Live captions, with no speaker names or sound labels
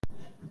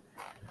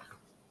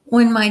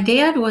When my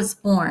dad was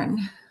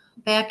born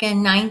back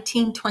in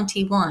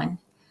 1921,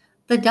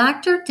 the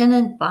doctor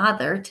didn't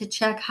bother to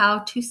check how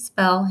to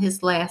spell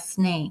his last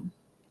name.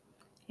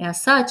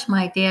 As such,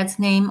 my dad's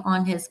name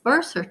on his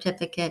birth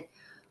certificate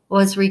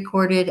was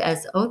recorded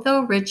as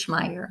Otho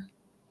Richmeyer.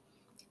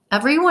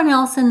 Everyone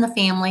else in the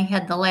family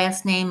had the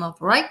last name of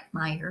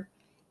Reichmeyer,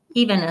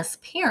 even his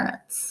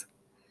parents.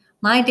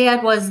 My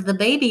dad was the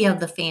baby of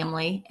the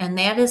family, and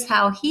that is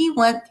how he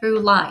went through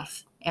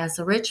life, as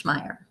a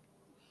Richmeyer.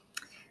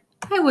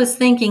 I was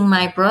thinking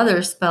my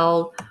brother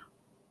spelled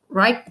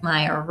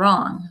Reichmeyer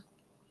wrong.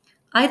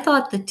 I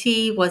thought the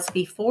T was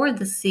before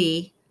the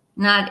C,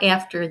 not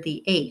after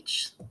the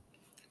H.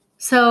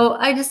 So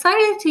I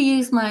decided to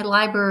use my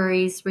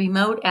library's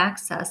remote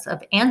access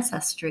of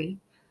Ancestry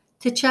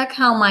to check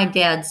how my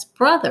dad's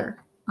brother,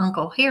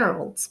 Uncle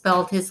Harold,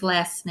 spelled his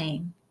last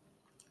name.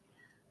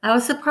 I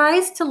was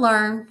surprised to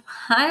learn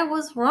I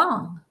was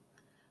wrong.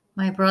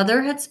 My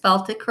brother had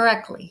spelt it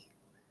correctly.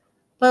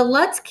 But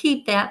let's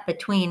keep that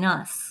between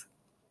us.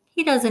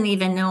 He doesn't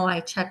even know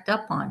I checked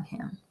up on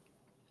him.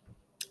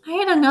 I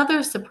had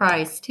another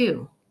surprise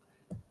too.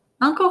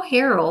 Uncle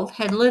Harold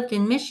had lived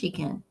in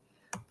Michigan,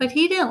 but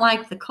he didn't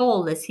like the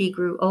cold as he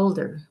grew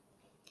older.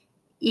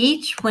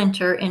 Each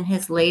winter in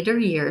his later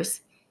years,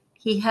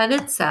 he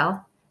headed south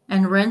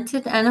and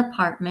rented an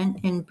apartment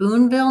in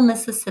Boonville,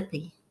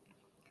 Mississippi.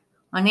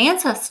 On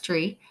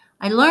Ancestry,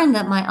 I learned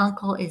that my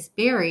uncle is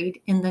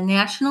buried in the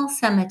National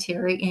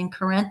Cemetery in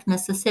Corinth,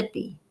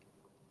 Mississippi.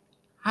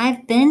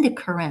 I've been to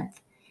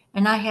Corinth,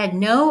 and I had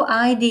no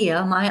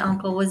idea my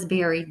uncle was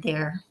buried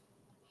there.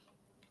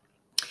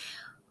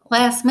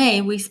 Last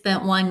May, we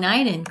spent one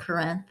night in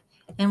Corinth,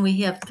 and we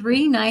have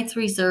 3 nights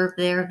reserved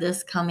there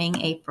this coming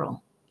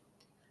April.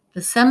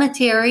 The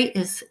cemetery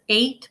is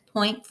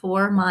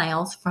 8.4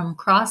 miles from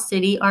Cross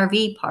City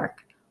RV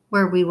Park,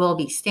 where we will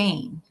be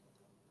staying.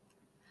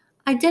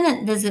 I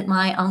didn't visit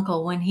my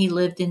uncle when he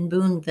lived in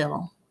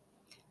Boonville.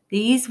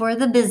 These were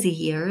the busy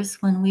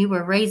years when we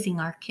were raising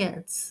our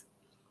kids.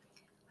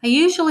 I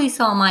usually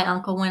saw my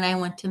uncle when I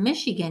went to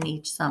Michigan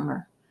each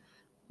summer,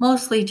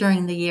 mostly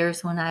during the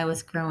years when I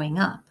was growing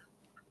up.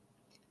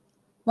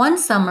 One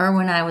summer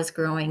when I was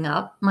growing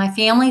up, my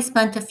family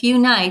spent a few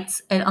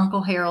nights at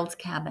Uncle Harold's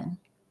cabin.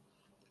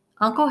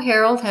 Uncle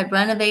Harold had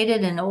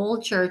renovated an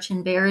old church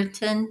in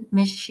Barrington,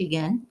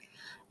 Michigan,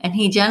 and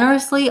he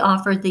generously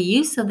offered the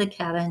use of the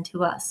cabin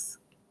to us.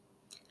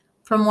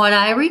 From what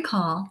I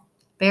recall,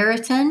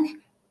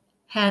 Barrington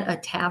had a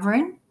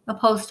tavern, a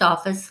post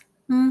office,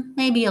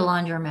 maybe a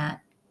laundromat.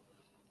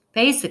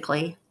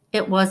 Basically,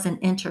 it was an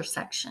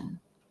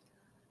intersection.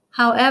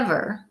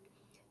 However,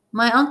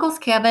 my uncle's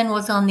cabin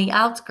was on the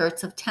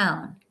outskirts of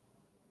town.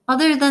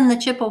 Other than the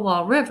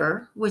Chippewa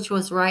River, which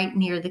was right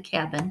near the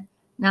cabin,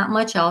 not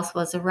much else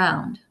was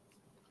around.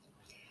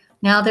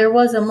 Now there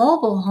was a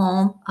mobile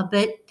home a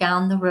bit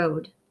down the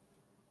road.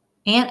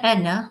 Aunt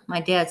Edna, my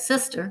dad's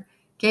sister,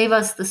 gave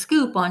us the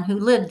scoop on who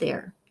lived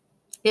there.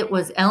 It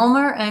was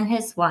Elmer and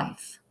his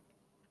wife.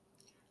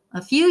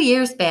 A few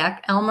years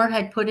back, Elmer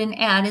had put an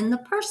ad in the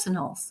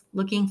Personals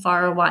looking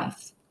for a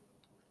wife.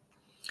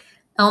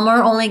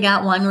 Elmer only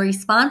got one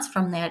response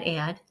from that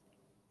ad,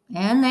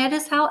 and that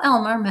is how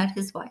Elmer met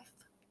his wife.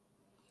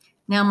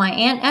 Now my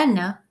Aunt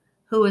Edna,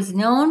 who is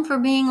known for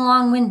being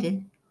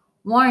long-winded,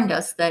 warned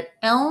us that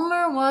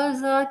Elmer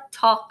was a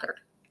talker.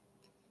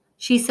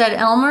 She said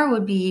Elmer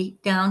would be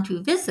down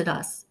to visit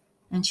us,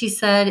 and she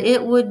said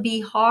it would be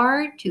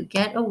hard to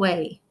get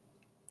away.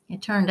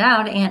 It turned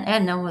out Aunt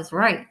Edna was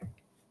right.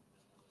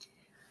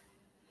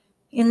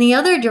 In the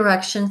other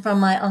direction from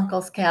my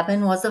uncle's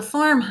cabin was a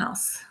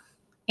farmhouse.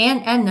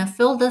 Aunt Edna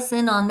filled us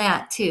in on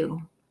that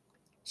too.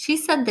 She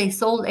said they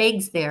sold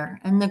eggs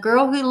there, and the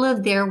girl who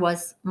lived there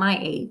was my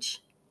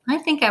age. I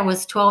think I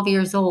was 12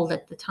 years old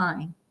at the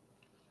time.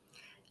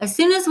 As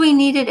soon as we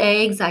needed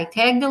eggs, I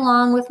tagged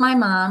along with my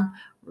mom,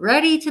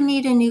 ready to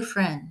meet a new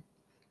friend.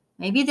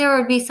 Maybe there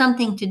would be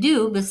something to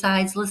do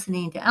besides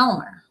listening to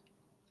Elmer.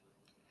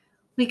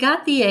 We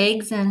got the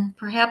eggs, and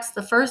perhaps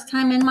the first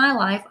time in my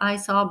life I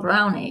saw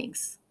brown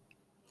eggs.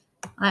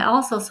 I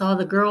also saw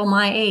the girl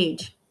my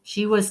age.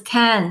 She was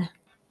 10.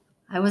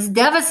 I was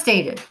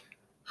devastated.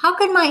 How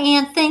could my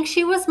aunt think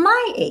she was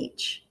my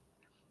age?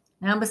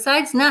 Now,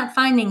 besides not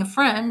finding a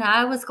friend,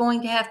 I was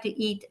going to have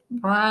to eat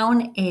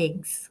brown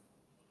eggs.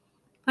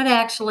 But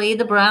actually,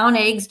 the brown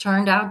eggs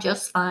turned out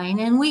just fine,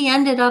 and we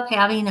ended up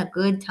having a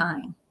good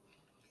time.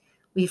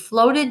 We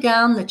floated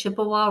down the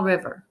Chippewa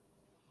River.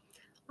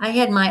 I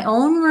had my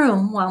own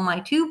room while my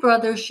 2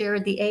 brothers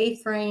shared the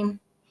A-frame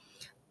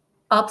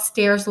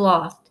upstairs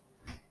loft.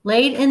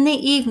 Late in the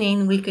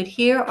evening, we could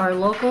hear our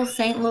local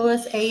St.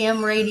 Louis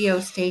AM radio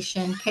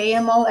station,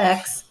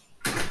 KMOX,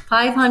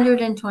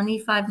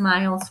 525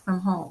 miles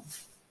from home.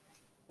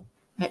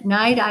 At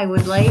night, I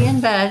would lay in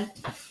bed,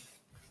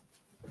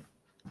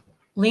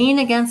 lean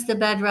against the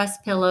bed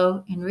rest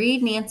pillow, and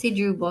read Nancy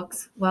Drew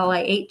books while I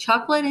ate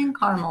chocolate and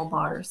caramel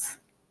bars.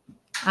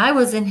 I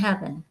was in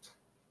heaven,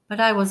 but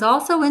I was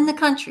also in the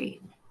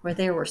country where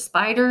there were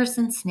spiders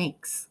and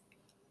snakes.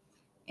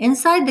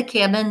 Inside the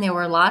cabin, there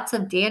were lots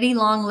of daddy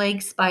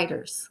long-legged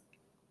spiders.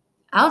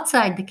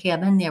 Outside the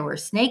cabin, there were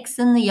snakes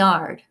in the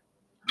yard.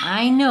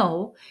 I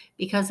know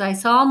because I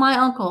saw my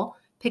uncle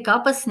pick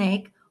up a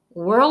snake,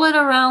 whirl it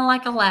around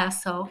like a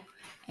lasso,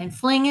 and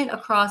fling it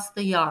across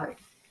the yard.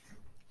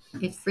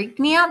 It freaked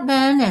me out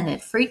then, and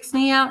it freaks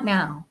me out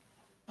now.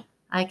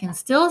 I can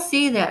still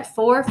see that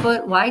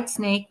 4-foot white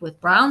snake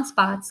with brown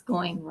spots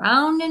going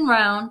round and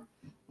round,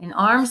 an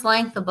arm's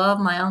length above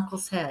my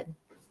uncle's head.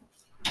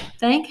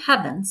 Thank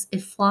heavens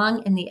it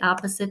flung in the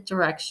opposite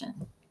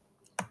direction.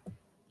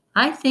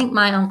 I think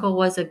my uncle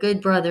was a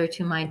good brother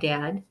to my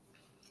dad.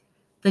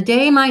 The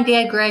day my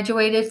dad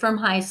graduated from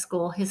high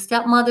school, his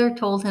stepmother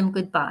told him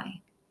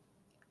goodbye.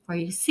 For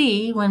you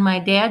see, when my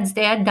dad's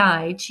dad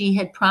died, she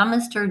had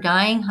promised her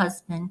dying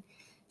husband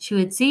she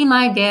would see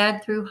my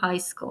dad through high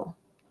school.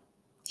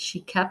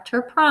 She kept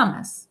her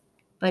promise,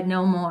 but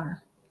no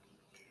more.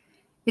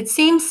 It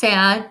seems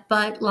sad,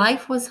 but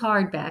life was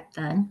hard back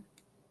then.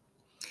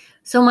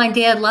 So my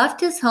dad left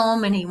his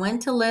home and he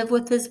went to live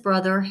with his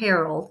brother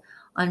Harold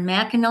on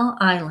Mackinac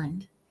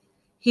Island.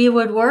 He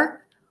would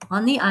work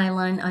on the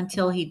island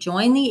until he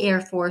joined the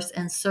Air Force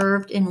and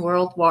served in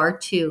World War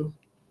II.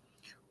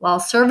 While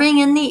serving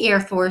in the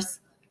Air Force,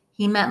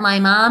 he met my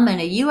mom in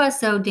a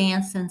USO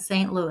dance in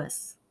St.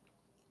 Louis,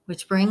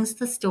 which brings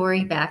the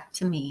story back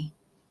to me.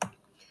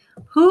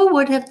 Who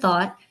would have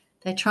thought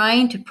that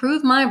trying to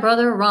prove my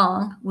brother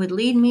wrong would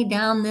lead me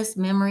down this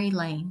memory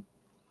lane?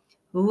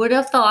 Who would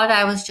have thought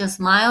I was just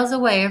miles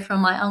away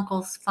from my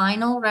uncle's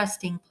final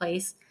resting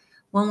place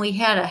when we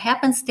had a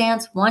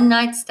happenstance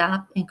one-night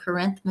stop in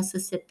Corinth,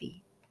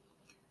 Mississippi?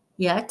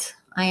 Yet,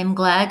 I am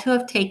glad to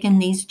have taken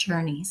these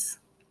journeys.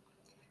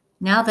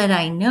 Now that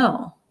I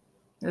know,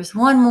 there's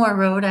one more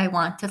road I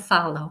want to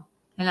follow,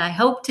 and I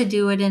hope to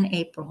do it in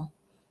April.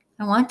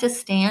 I want to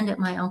stand at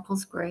my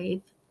uncle's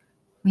grave,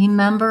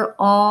 remember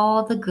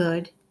all the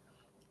good,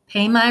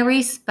 pay my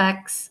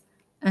respects,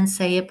 and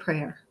say a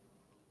prayer.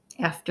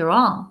 After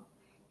all,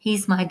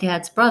 he's my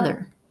dad's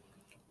brother,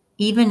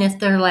 even if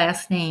their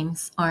last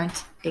names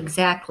aren't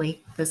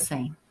exactly the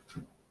same.